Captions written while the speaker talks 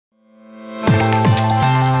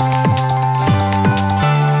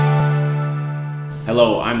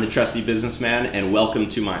Hello, I'm the Trusty Businessman and welcome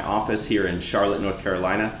to my office here in Charlotte, North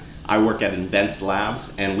Carolina. I work at Invents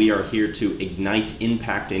Labs and we are here to ignite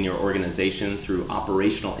impact in your organization through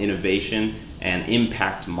operational innovation and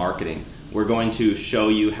impact marketing. We're going to show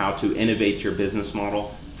you how to innovate your business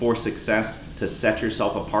model for success to set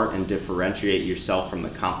yourself apart and differentiate yourself from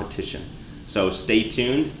the competition. So stay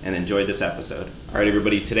tuned and enjoy this episode. All right,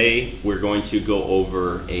 everybody, today we're going to go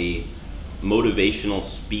over a motivational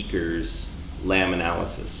speaker's LAM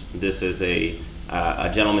analysis. This is a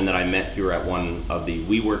gentleman that I met here at one of the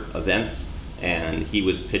WeWork events, and he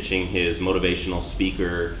was pitching his motivational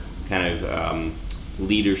speaker kind of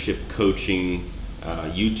leadership coaching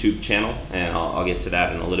YouTube channel, and I'll get to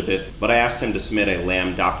that in a little bit. But I asked him to submit a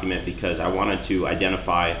LAM document because I wanted to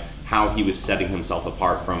identify how he was setting himself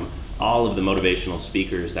apart from all of the motivational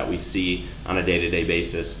speakers that we see on a day-to-day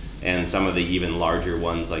basis, and some of the even larger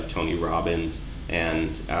ones like Tony Robbins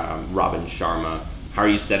and Robin Sharma. How are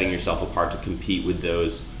you setting yourself apart to compete with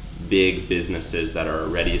those big businesses that are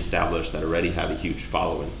already established, that already have a huge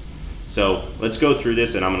following? So let's go through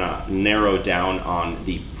this, and I'm gonna narrow down on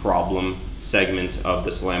the problem segment of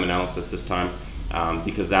the LAM analysis this time,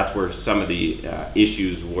 because that's where some of the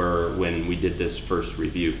issues were when we did this first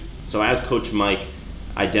review. So as Coach Myke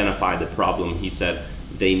identified the problem, he said,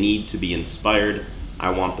 they need to be inspired. I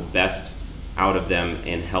want the best out of them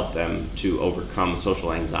and help them to overcome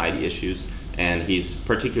social anxiety issues. And he's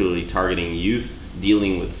particularly targeting youth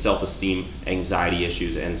dealing with self-esteem, anxiety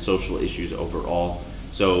issues, and social issues overall.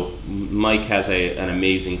 So Myke has an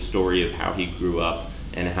amazing story of how he grew up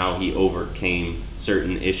and how he overcame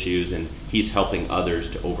certain issues, and he's helping others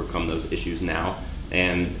to overcome those issues now.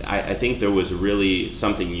 And I think there was really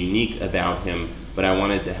something unique about him, but I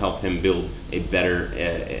wanted to help him build a better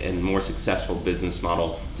and more successful business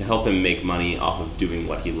model to help him make money off of doing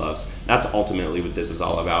what he loves. That's ultimately what this is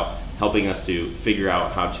all about, helping us to figure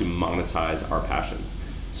out how to monetize our passions.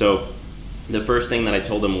 So the first thing that I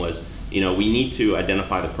told him was, we need to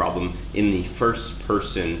identify the problem in the first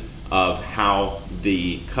person of how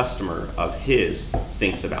the customer of his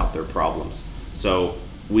thinks about their problems. So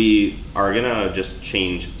we are gonna just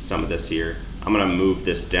change some of this here. I'm gonna move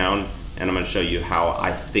this down and I'm gonna show you how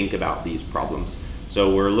I think about these problems.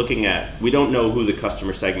 So we're looking at, we don't know who the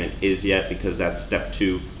customer segment is yet because that's step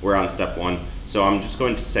 2, we're on step 1. So I'm just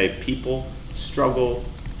going to say people struggle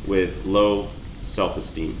with low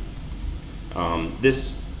self-esteem.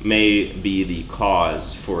 This may be the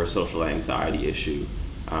cause for a social anxiety issue.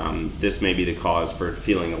 This may be the cause for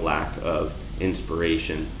feeling a lack of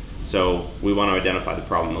inspiration. So we want to identify the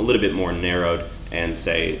problem a little bit more narrowed and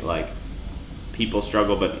say, like, people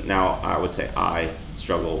struggle, but now I would say I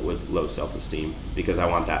struggle with low self-esteem because I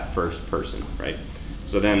want that first person, right?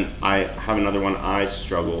 So then I have another one, I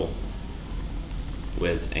struggle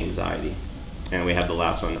with anxiety. And we have the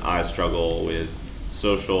last one, I struggle with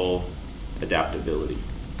social adaptability.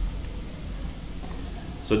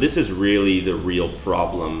 So this is really the real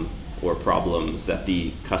problem or problems that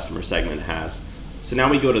the customer segment has. So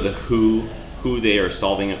now we go to the who they are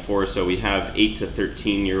solving it for. So we have 8 to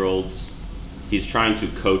 13-year-olds. He's trying to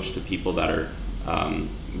coach to people that are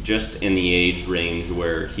just in the age range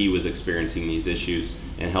where he was experiencing these issues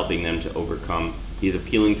and helping them to overcome. He's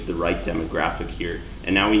appealing to the right demographic here.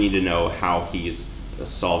 And now we need to know how he's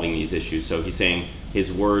solving these issues. So he's saying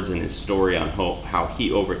his words and his story on how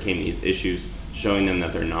he overcame these issues, showing them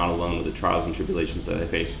that they're not alone with the trials and tribulations that they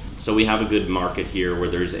face. So we have a good market here where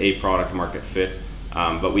there's a product market fit,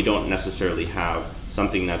 but we don't necessarily have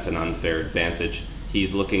something that's an unfair advantage.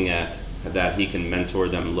 He's looking at that he can mentor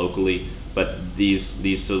them locally, but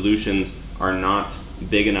these solutions are not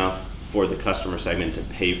big enough for the customer segment to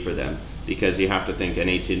pay for them, because you have to think an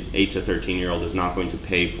 8 to 13-year-old is not going to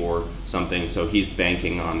pay for something, so he's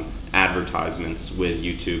banking on advertisements with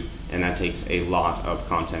YouTube, and that takes a lot of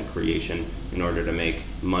content creation in order to make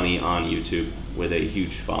money on YouTube with a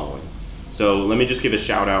huge following. So let me just give a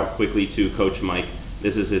shout out quickly to Coach Myke.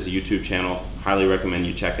 This is his YouTube channel. Highly recommend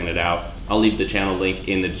you checking it out. I'll leave the channel link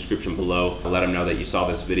in the description below. I'll let him know that you saw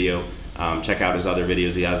this video. Check out his other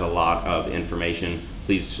videos. He has a lot of information.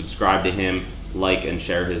 Please subscribe to him, like and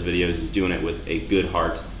share his videos. He's doing it with a good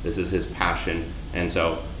heart. This is his passion, and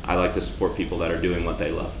so I like to support people that are doing what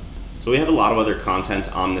they love. So we have a lot of other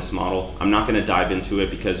content on this model. I'm not going to dive into it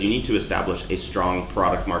because you need to establish a strong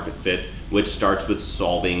product market fit, which starts with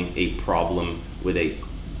solving a problem with a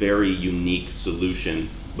very unique solution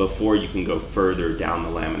before you can go further down the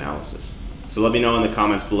LAM analysis. So let me know in the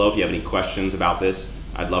comments below if you have any questions about this.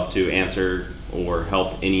 I'd love to answer or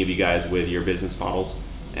help any of you guys with your business models,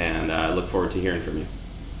 and I look forward to hearing from you.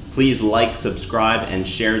 Please like, subscribe, and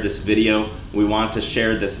share this video. We want to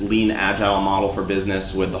share this Lean Agile model for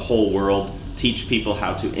business with the whole world, teach people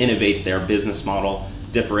how to innovate their business model,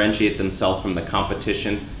 differentiate themselves from the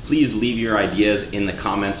competition. Please leave your ideas in the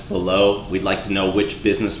comments below. We'd like to know which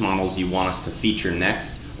business models you want us to feature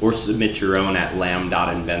next, or submit your own at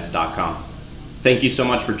lam.invents.com. Thank you so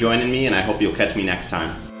much for joining me, and I hope you'll catch me next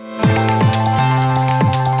time.